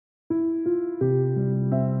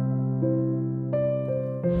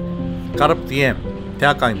까르띠엠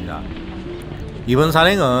대학강입니다. 이번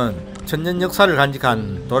산행은 천년 역사를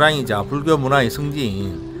간직한 도량이자 불교문화의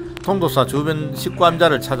성지인 통도사 주변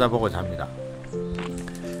식구암자를 찾아보고자 합니다.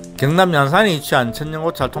 경남 양산에 위치한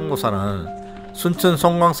천년고찰 통도사는 순천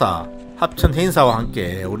송광사, 합천 해인사와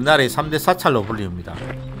함께 우리나라의 3대 사찰로 불립니다.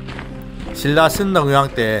 신라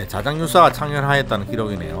신덕유황 때 자장유사가 창현하였다는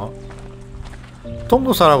기록이네요.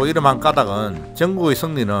 통도사라고 이름한 까닭은 전국의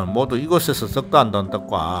성리는 모두 이곳에서 적도한다는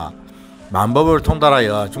뜻과 만법을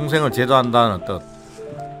통달하여 중생을 제도한다는 뜻,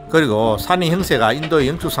 그리고 산의 형세가 인도의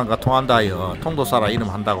영축산과 통한다 하여 통도사라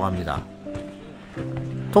이름한다고 합니다.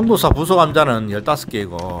 통도사 부속 암자는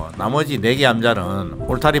 15개이고 나머지 4개 암자는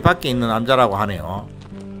울타리 밖에 있는 암자라고 하네요.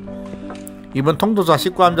 이번 통도사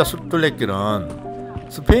 19암자 둘레길은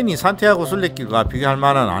스페인의 산티아고 순례길과 비교할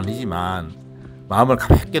만은 아니지만 마음을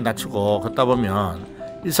가볍게 낮추고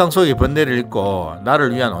걷다보면 일상 속의 번뇌를 잊고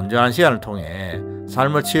나를 위한 온전한 시간을 통해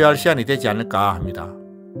삶을 치유할 시간이 되지 않을까 합니다.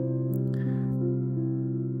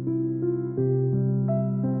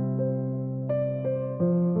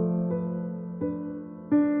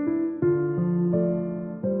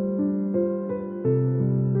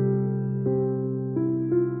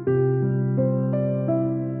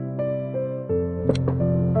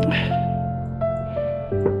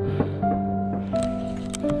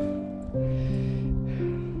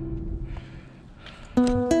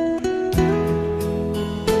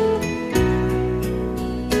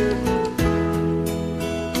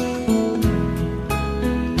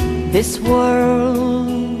 This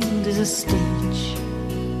world is a stage,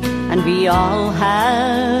 and we all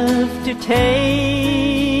have to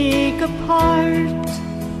take a part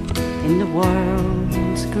in the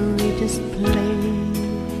world's greatest play.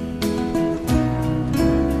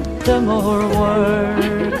 The more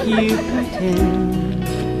work you put in,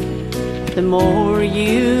 the more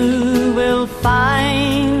you will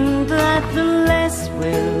find that the less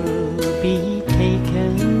will be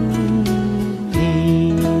taken.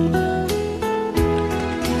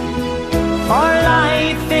 For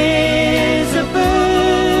life is a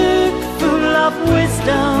book full of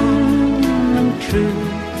wisdom and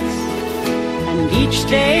truths, and each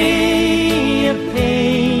day a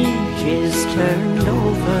page is turned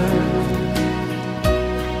over.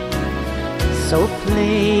 So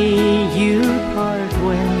play your part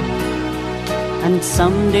well, and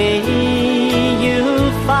someday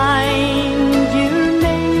you'll find your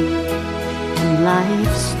name in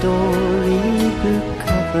life's storybook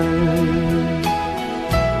cover.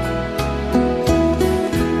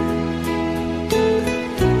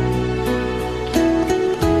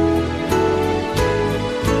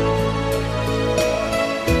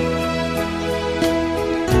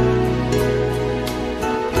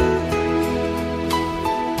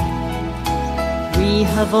 We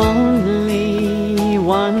have only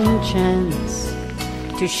one chance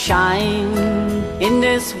to shine in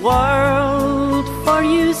this world, for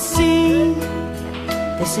you see,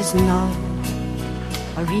 this is not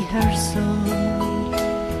a rehearsal.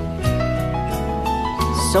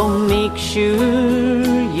 So make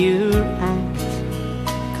sure your act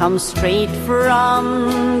comes straight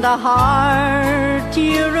from the heart.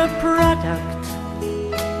 You're a product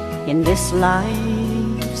in this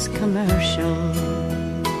life's commercial.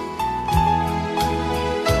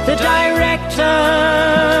 The director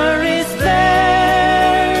is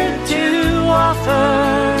there to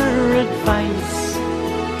offer advice.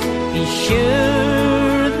 Be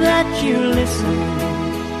sure that you listen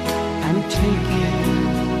and take it.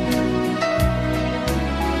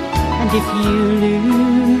 And if you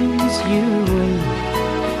lose your way,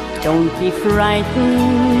 don't be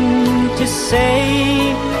frightened to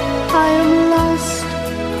say, I am lost,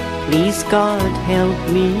 please God help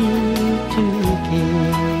me to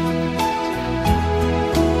get.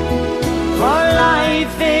 For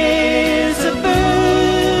life is a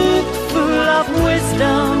book full of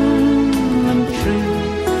wisdom and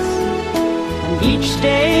truths, and each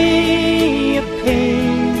day a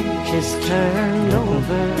page is turned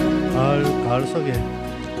over. 가을 속에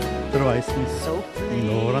들어와 있습니다. 이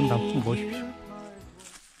노란 단풍 보십시오.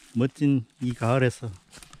 멋진 이 가을에서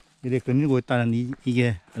이렇게 거닐고 있다는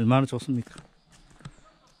이게 얼마나 좋습니까?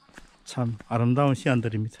 참 아름다운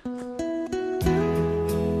시간들입니다.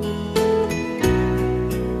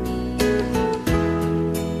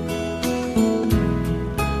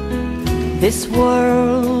 This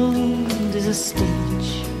world is a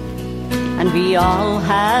stage, and we all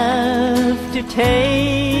have to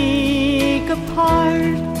take a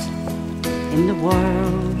part in the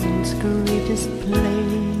world's greatest play.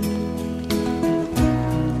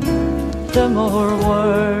 The more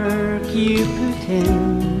work you put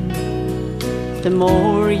in, the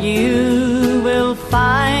more you will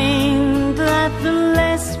find that the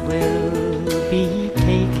less will be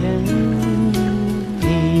taken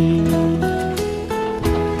in.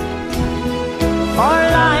 For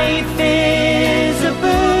life is a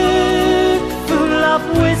book full of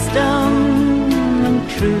wisdom and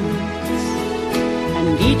truths, and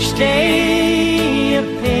each day a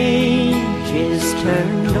page is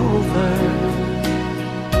turned over.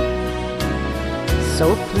 So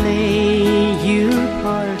play your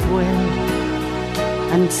part well,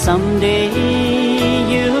 and someday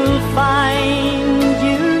you'll find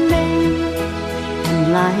your name on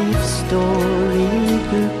life's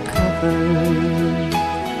storybook cover.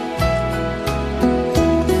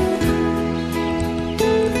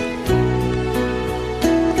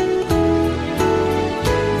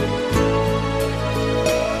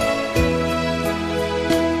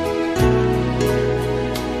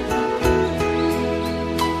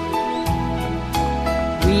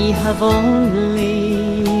 We have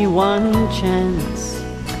only one chance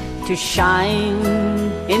to shine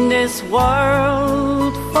in this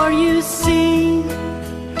world, for you see,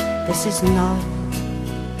 this is not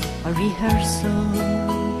a rehearsal.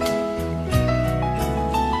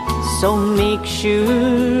 So make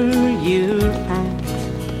sure your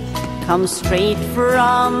act comes straight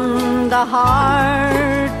from the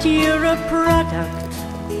heart. You're a product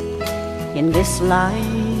in this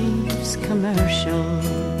life's commercial.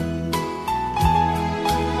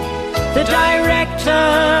 The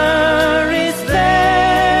director is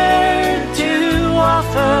there to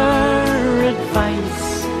offer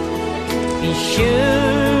advice. Be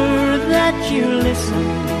sure that you listen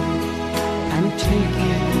and take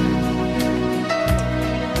it.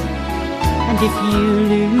 And if you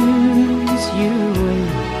lose your way,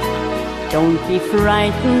 don't be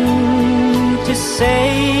frightened to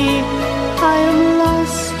say, I am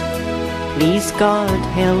lost, please God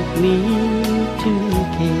help me to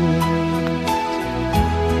make it.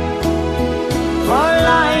 For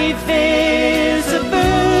life is a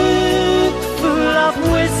book full of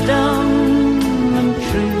wisdom and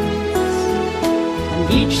truths, and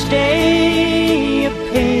each day a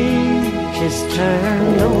page is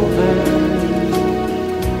turned over.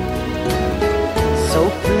 So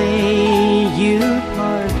play your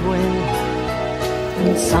part well,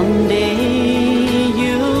 and someday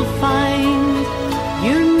you'll find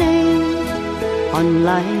your name on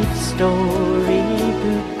life's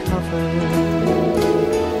storybook cover.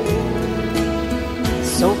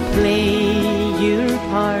 So play your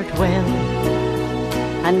part well,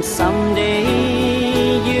 and someday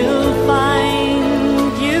you'll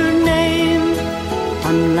find your name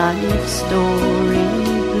on life's story.